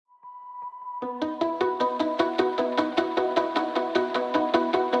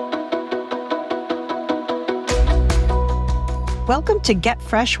welcome to Get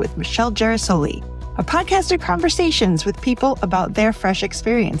Fresh with Michelle Gerasoli, a podcast of conversations with people about their fresh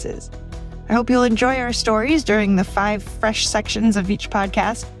experiences. I hope you'll enjoy our stories during the 5 fresh sections of each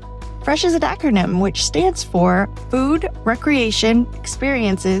podcast. FRESH is an acronym which stands for Food, Recreation,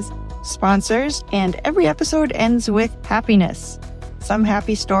 Experiences, Sponsors, and every episode ends with happiness. Some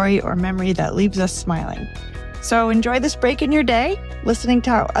happy story or memory that leaves us smiling. So enjoy this break in your day, listening to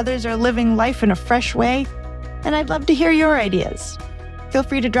how others are living life in a fresh way, and I'd love to hear your ideas. Feel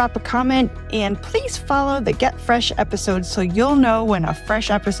free to drop a comment, and please follow the Get Fresh episodes so you'll know when a fresh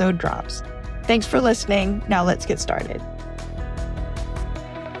episode drops. Thanks for listening. Now let's get started.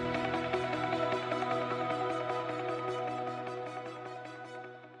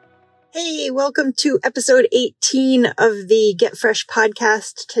 Hey, welcome to episode 18 of the Get Fresh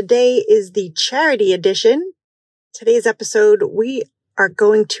podcast. Today is the charity edition. Today's episode, we are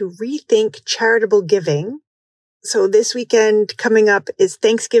going to rethink charitable giving. So this weekend coming up is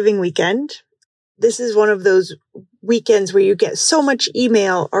Thanksgiving weekend. This is one of those weekends where you get so much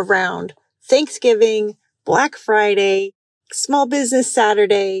email around Thanksgiving, Black Friday, Small Business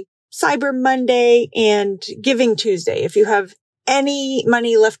Saturday, Cyber Monday, and Giving Tuesday. If you have any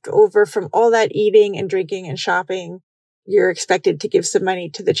money left over from all that eating and drinking and shopping, you're expected to give some money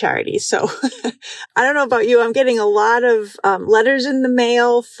to the charities. So I don't know about you. I'm getting a lot of letters in the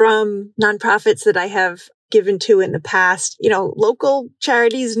mail from nonprofits that I have given to in the past. You know, local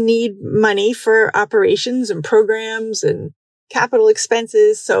charities need money for operations and programs and capital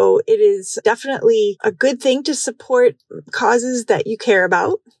expenses. So it is definitely a good thing to support causes that you care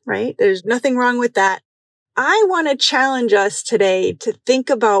about, right? There's nothing wrong with that. I want to challenge us today to think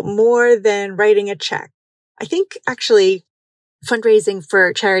about more than writing a check. I think actually fundraising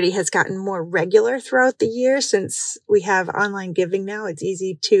for charity has gotten more regular throughout the year since we have online giving now. It's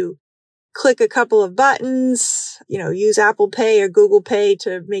easy to click a couple of buttons, use Apple Pay or Google Pay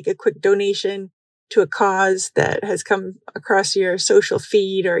to make a quick donation to a cause that has come across your social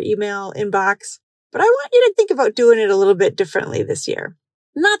feed or email inbox. But I want you to think about doing it a little bit differently this year.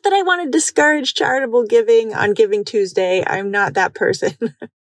 Not that I want to discourage charitable giving on Giving Tuesday. I'm not that person.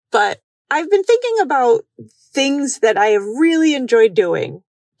 But I've been thinking about things that I have really enjoyed doing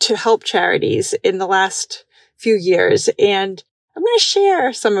to help charities in the last few years. And I'm going to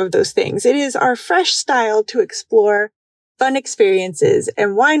share some of those things. It is our fresh style to explore fun experiences.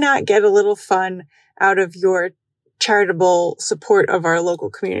 And why not get a little fun out of your charitable support of our local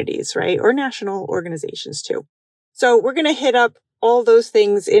communities, right? Or national organizations too. So we're going to hit up all those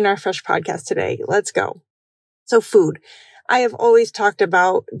things in our Fresh podcast today. Let's go. So food. I have always talked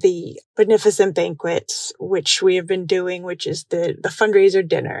about the beneficent banquets, which we have been doing, which is the fundraiser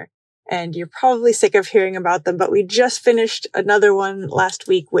dinner. And you're probably sick of hearing about them, but we just finished another one last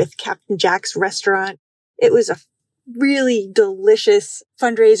week with Captain Jack's restaurant. It was a really delicious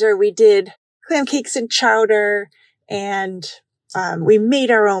fundraiser. We did clam cakes and chowder, and we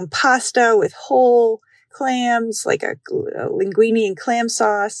made our own pasta with whole clams, like a linguine and clam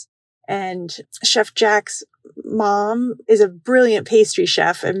sauce. And Chef Jack's mom is a brilliant pastry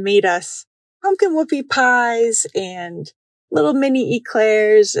chef and made us pumpkin whoopie pies and little mini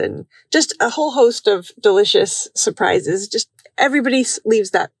eclairs and just a whole host of delicious surprises. Just everybody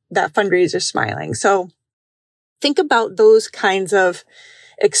leaves that fundraiser smiling. So think about those kinds of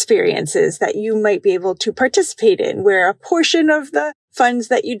experiences that you might be able to participate in, where a portion of the funds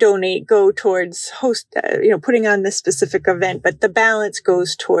that you donate go towards putting on this specific event, but the balance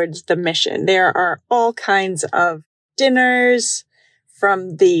goes towards the mission. There are all kinds of dinners,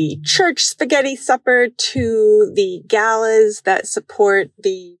 from the church spaghetti supper to the galas that support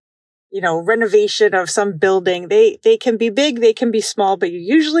the, renovation of some building. They can be big, they can be small, but you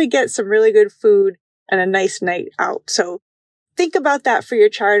usually get some really good food and a nice night out. So think about that for your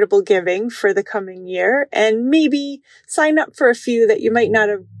charitable giving for the coming year, and maybe sign up for a few that you might not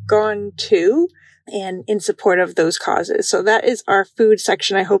have gone to and in support of those causes. So that is our food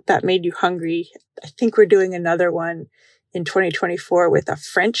section. I hope that made you hungry. I think we're doing another one in 2024 with a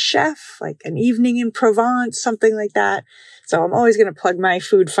French chef, like an evening in Provence, something like that. So I'm always going to plug my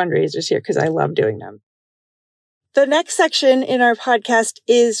food fundraisers here because I love doing them. The next section in our podcast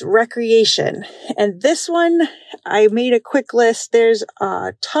is recreation. And this one, I made a quick list. There's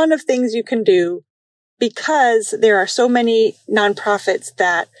a ton of things you can do because there are so many nonprofits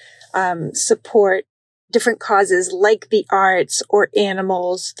that support different causes like the arts or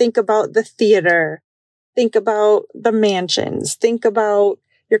animals. Think about the theater. Think about the mansions. Think about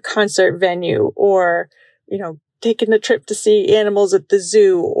your concert venue, or, taking a trip to see animals at the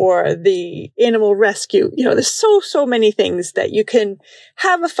zoo or the animal rescue. There's so many things that you can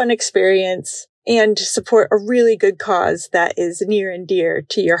have a fun experience and support a really good cause that is near and dear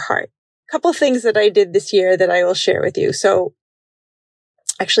to your heart. A couple things that I did this year that I will share with you. So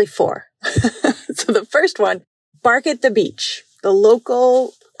actually 4. So the first one, Bark at the Beach. The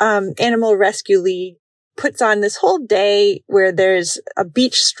local animal rescue league puts on this whole day where there's a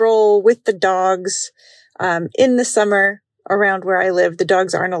beach stroll with the dogs. In the summer around where I live, the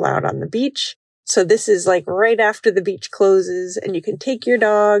dogs aren't allowed on the beach. So this is like right after the beach closes, and you can take your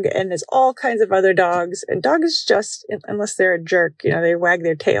dog, and there's all kinds of other dogs. And dogs just, unless they're a jerk, they wag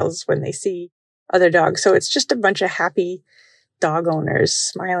their tails when they see other dogs. So it's just a bunch of happy dog owners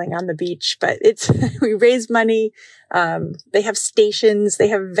smiling on the beach. But we raise money. They have stations, they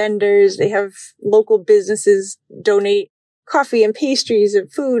have vendors, they have local businesses donate coffee and pastries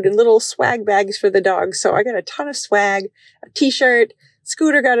and food and little swag bags for the dogs. So I got a ton of swag, a t-shirt.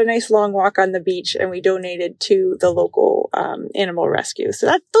 Scooter got a nice long walk on the beach, and we donated to the local animal rescue. So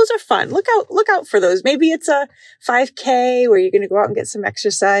those are fun. Look out for those. Maybe it's a 5K where you're going to go out and get some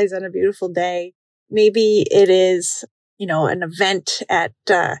exercise on a beautiful day. Maybe it is, an event at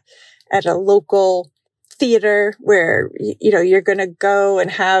a local theater where, you're going to go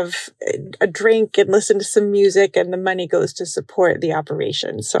and have a drink and listen to some music, and the money goes to support the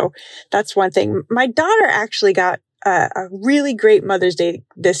operation. So that's one thing. My daughter actually got a really great Mother's Day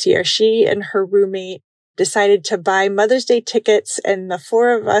this year. She and her roommate decided to buy Mother's Day tickets, and the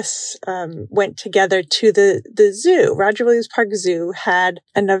 4 of us went together to the zoo. Roger Williams Park Zoo had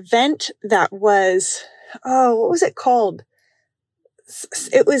an event that was, what was it called?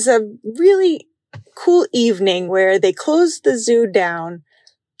 It was a really cool evening where they closed the zoo down.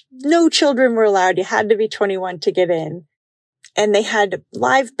 No children were allowed. You had to be 21 to get in. And they had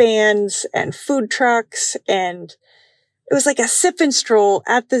live bands and food trucks, and it was like a sip and stroll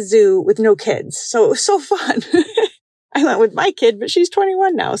at the zoo with no kids. So it was so fun. I went with my kid, but she's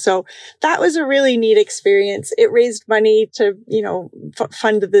 21 now. So that was a really neat experience. It raised money to,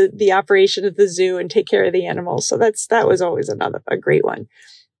 fund the operation of the zoo and take care of the animals. So that was always a great one.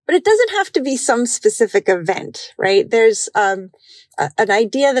 But it doesn't have to be some specific event, right? There's an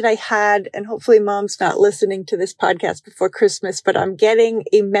idea that I had, and hopefully Mom's not listening to this podcast before Christmas, but I'm getting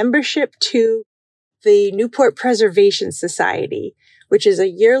a membership to the Newport Preservation Society, which is a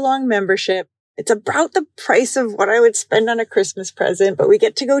year-long membership. It's about the price of what I would spend on a Christmas present, but we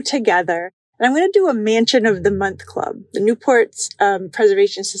get to go together. And I'm going to do a Mansion of the Month Club. The Newport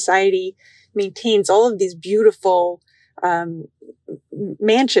Preservation Society maintains all of these beautiful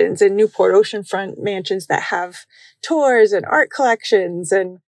mansions in Newport, oceanfront mansions that have tours and art collections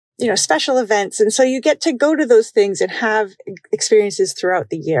and, special events. And so you get to go to those things and have experiences throughout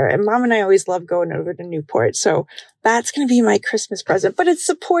the year. And Mom and I always love going over to Newport. So that's going to be my Christmas present, but it's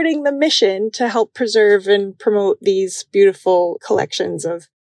supporting the mission to help preserve and promote these beautiful collections of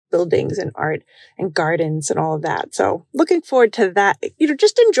buildings and art and gardens and all of that. So looking forward to that,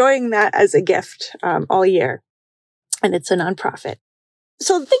 just enjoying that as a gift all year. And it's a nonprofit.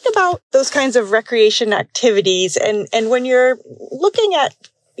 So think about those kinds of recreation activities. And when you're looking at,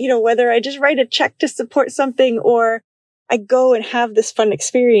 whether I just write a check to support something or I go and have this fun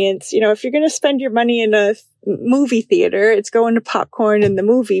experience, if you're going to spend your money in a movie theater, it's going to popcorn and the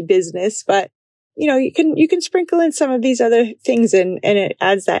movie business. But, you can sprinkle in some of these other things and it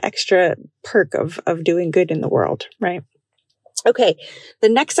adds that extra perk of doing good in the world, right? Okay. The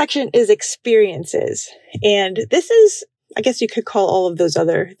next section is experiences. And this is, I guess you could call all of those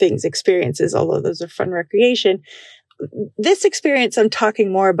other things experiences, although those are fun recreation. This experience, I'm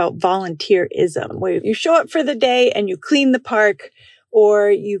talking more about volunteerism, where you show up for the day and you clean the park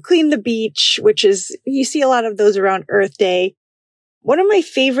or you clean the beach, you see a lot of those around Earth Day. One of my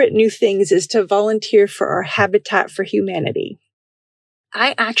favorite new things is to volunteer for our Habitat for Humanity.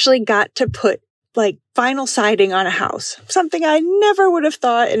 I actually got to put vinyl siding on a house, something I never would have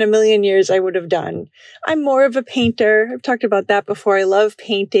thought in a million years I would have done. I'm more of a painter. I've talked about that before. I love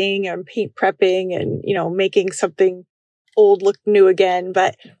painting and paint prepping and, making something old look new again.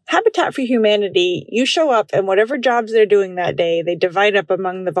 But Habitat for Humanity, you show up and whatever jobs they're doing that day, they divide up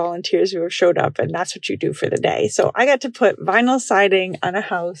among the volunteers who have showed up, and that's what you do for the day. So I got to put vinyl siding on a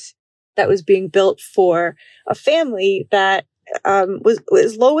house that was being built for a family that was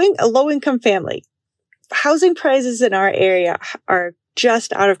a low-income family. Housing prices in our area are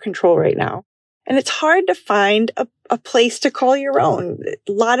just out of control right now. And it's hard to find a place to call your own.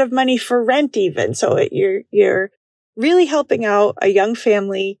 A lot of money for rent even. So you're really helping out a young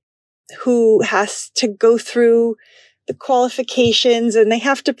family who has to go through the qualifications and they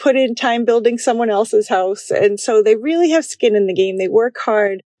have to put in time building someone else's house. And so they really have skin in the game. They work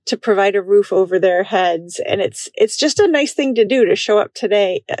hard. to provide a roof over their heads. And it's just a nice thing to do, to show up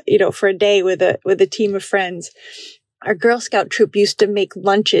today, for a day with a team of friends. Our Girl Scout troop used to make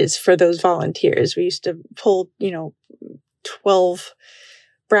lunches for those volunteers. We used to pull, 12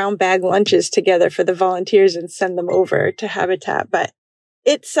 brown bag lunches together for the volunteers and send them over to Habitat. But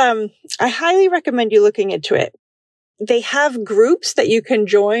it's, I highly recommend you looking into it. They have groups that you can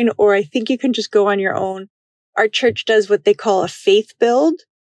join, or I think you can just go on your own. Our church does what they call a faith build.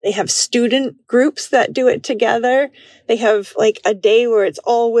 They have student groups that do it together. They have like a day where it's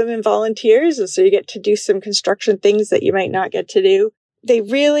all women volunteers. And so you get to do some construction things that you might not get to do. They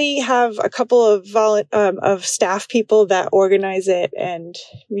really have a couple of staff people that organize it and,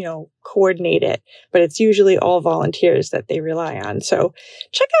 coordinate it, but it's usually all volunteers that they rely on. So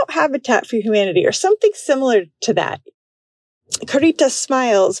check out Habitat for Humanity or something similar to that. Caritas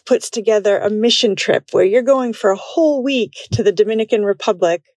Smiles puts together a mission trip where you're going for a whole week to the Dominican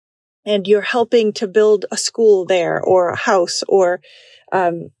Republic and you're helping to build a school there or a house or,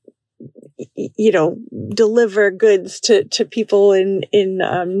 deliver goods to people in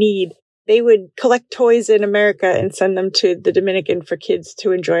need. They would collect toys in America and send them to the Dominican for kids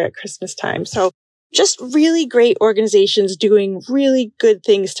to enjoy at Christmas time. So just really great organizations doing really good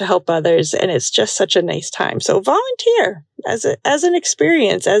things to help others. And it's just such a nice time. So volunteer as an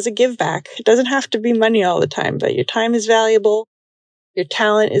experience, as a give back. It doesn't have to be money all the time, but your time is valuable. Your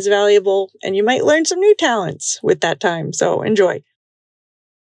talent is valuable, and you might learn some new talents with that time. So enjoy.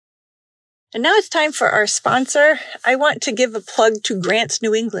 And now it's time for our sponsor. I want to give a plug to Grants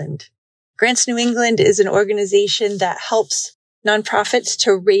New England. Grants New England is an organization that helps nonprofits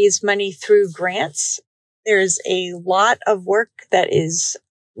to raise money through grants. There's a lot of work that is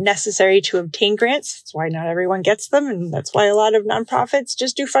necessary to obtain grants. That's why not everyone gets them. And that's why a lot of nonprofits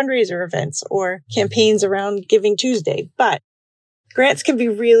just do fundraiser events or campaigns around Giving Tuesday. But grants can be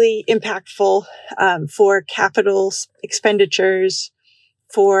really impactful for capital expenditures,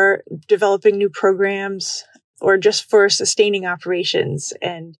 for developing new programs, or just for sustaining operations.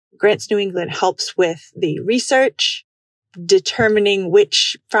 And Grants New England helps with the research, determining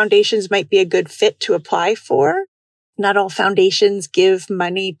which foundations might be a good fit to apply for. Not all foundations give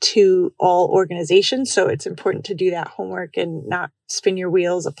money to all organizations, so it's important to do that homework and not spin your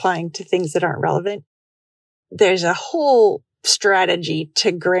wheels applying to things that aren't relevant. There's a whole strategy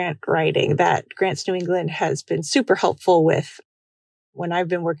to grant writing that Grants New England has been super helpful with. When I've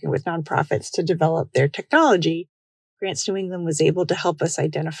been working with nonprofits to develop their technology, Grants New England was able to help us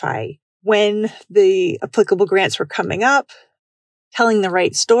identify when the applicable grants were coming up, telling the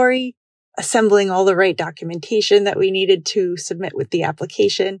right story, assembling all the right documentation that we needed to submit with the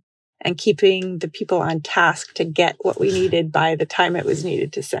application, and keeping the people on task to get what we needed by the time it was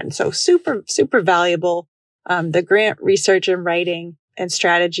needed to send. So super, super valuable. The grant research and writing and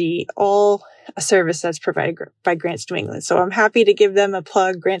strategy, all a service that's provided by Grants New England. So I'm happy to give them a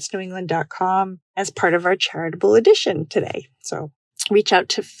plug, grantsnewengland.com, as part of our charitable edition today. So reach out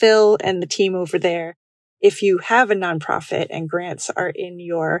to Phil and the team over there. If you have a nonprofit and grants are in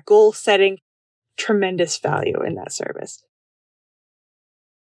your goal setting, tremendous value in that service.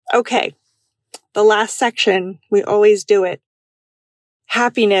 Okay. The last section, we always do it.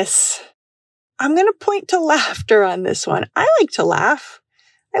 Happiness. I'm going to point to laughter on this one. I like to laugh.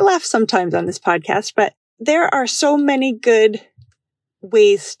 I laugh sometimes on this podcast, but there are so many good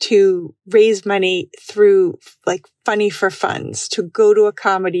ways to raise money through like Funny for Funds, to go to a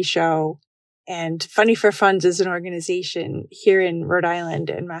comedy show. And Funny for Funds is an organization here in Rhode Island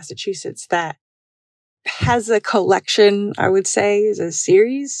and Massachusetts that has a collection, I would say, is a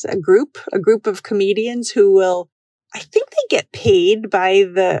series, a group of comedians who will, I think they get paid by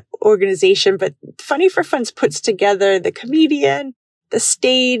the organization, but Funny for Funds puts together the comedian, the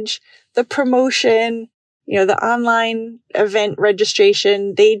stage, the promotion, the online event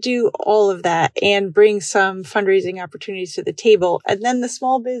registration. They do all of that and bring some fundraising opportunities to the table. And then the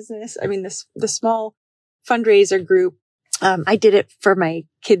small business, the small fundraiser group. I did it for my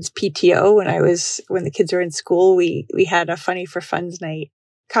kids' PTO when the kids were in school. We had a Funny for Funds night,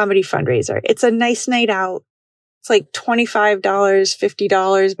 comedy fundraiser. It's a nice night out. It's like $25,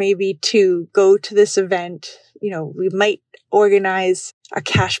 $50 maybe to go to this event. We might organize a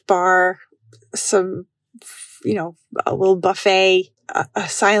cash bar, some, a little buffet, a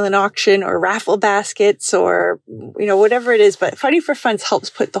silent auction or raffle baskets or, whatever it is. But Funny for Funds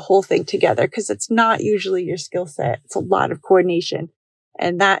helps put the whole thing together because it's not usually your skill set. It's a lot of coordination.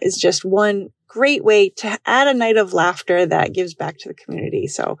 And that is just one great way to add a night of laughter that gives back to the community.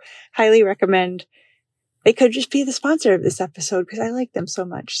 So highly recommend. They could just be the sponsor of this episode because I like them so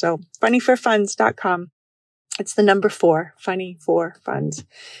much. So funnyforfunds.com. It's the number 4, Funny 4 Funds.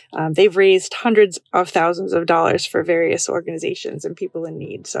 They've raised hundreds of thousands of dollars for various organizations and people in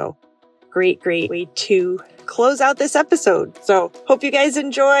need. So great way to close out this episode. So hope you guys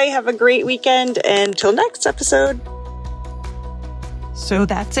enjoy. Have a great weekend. And till next episode. So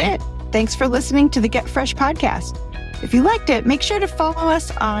that's it. Thanks for listening to the Get Fresh podcast. If you liked it, make sure to follow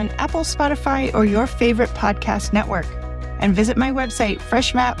us on Apple, Spotify, or your favorite podcast network. And visit my website,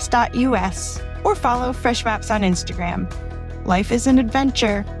 freshmaps.us, or follow Fresh Maps on Instagram. Life is an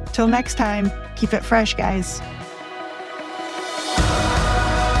adventure. Till next time, keep it fresh, guys.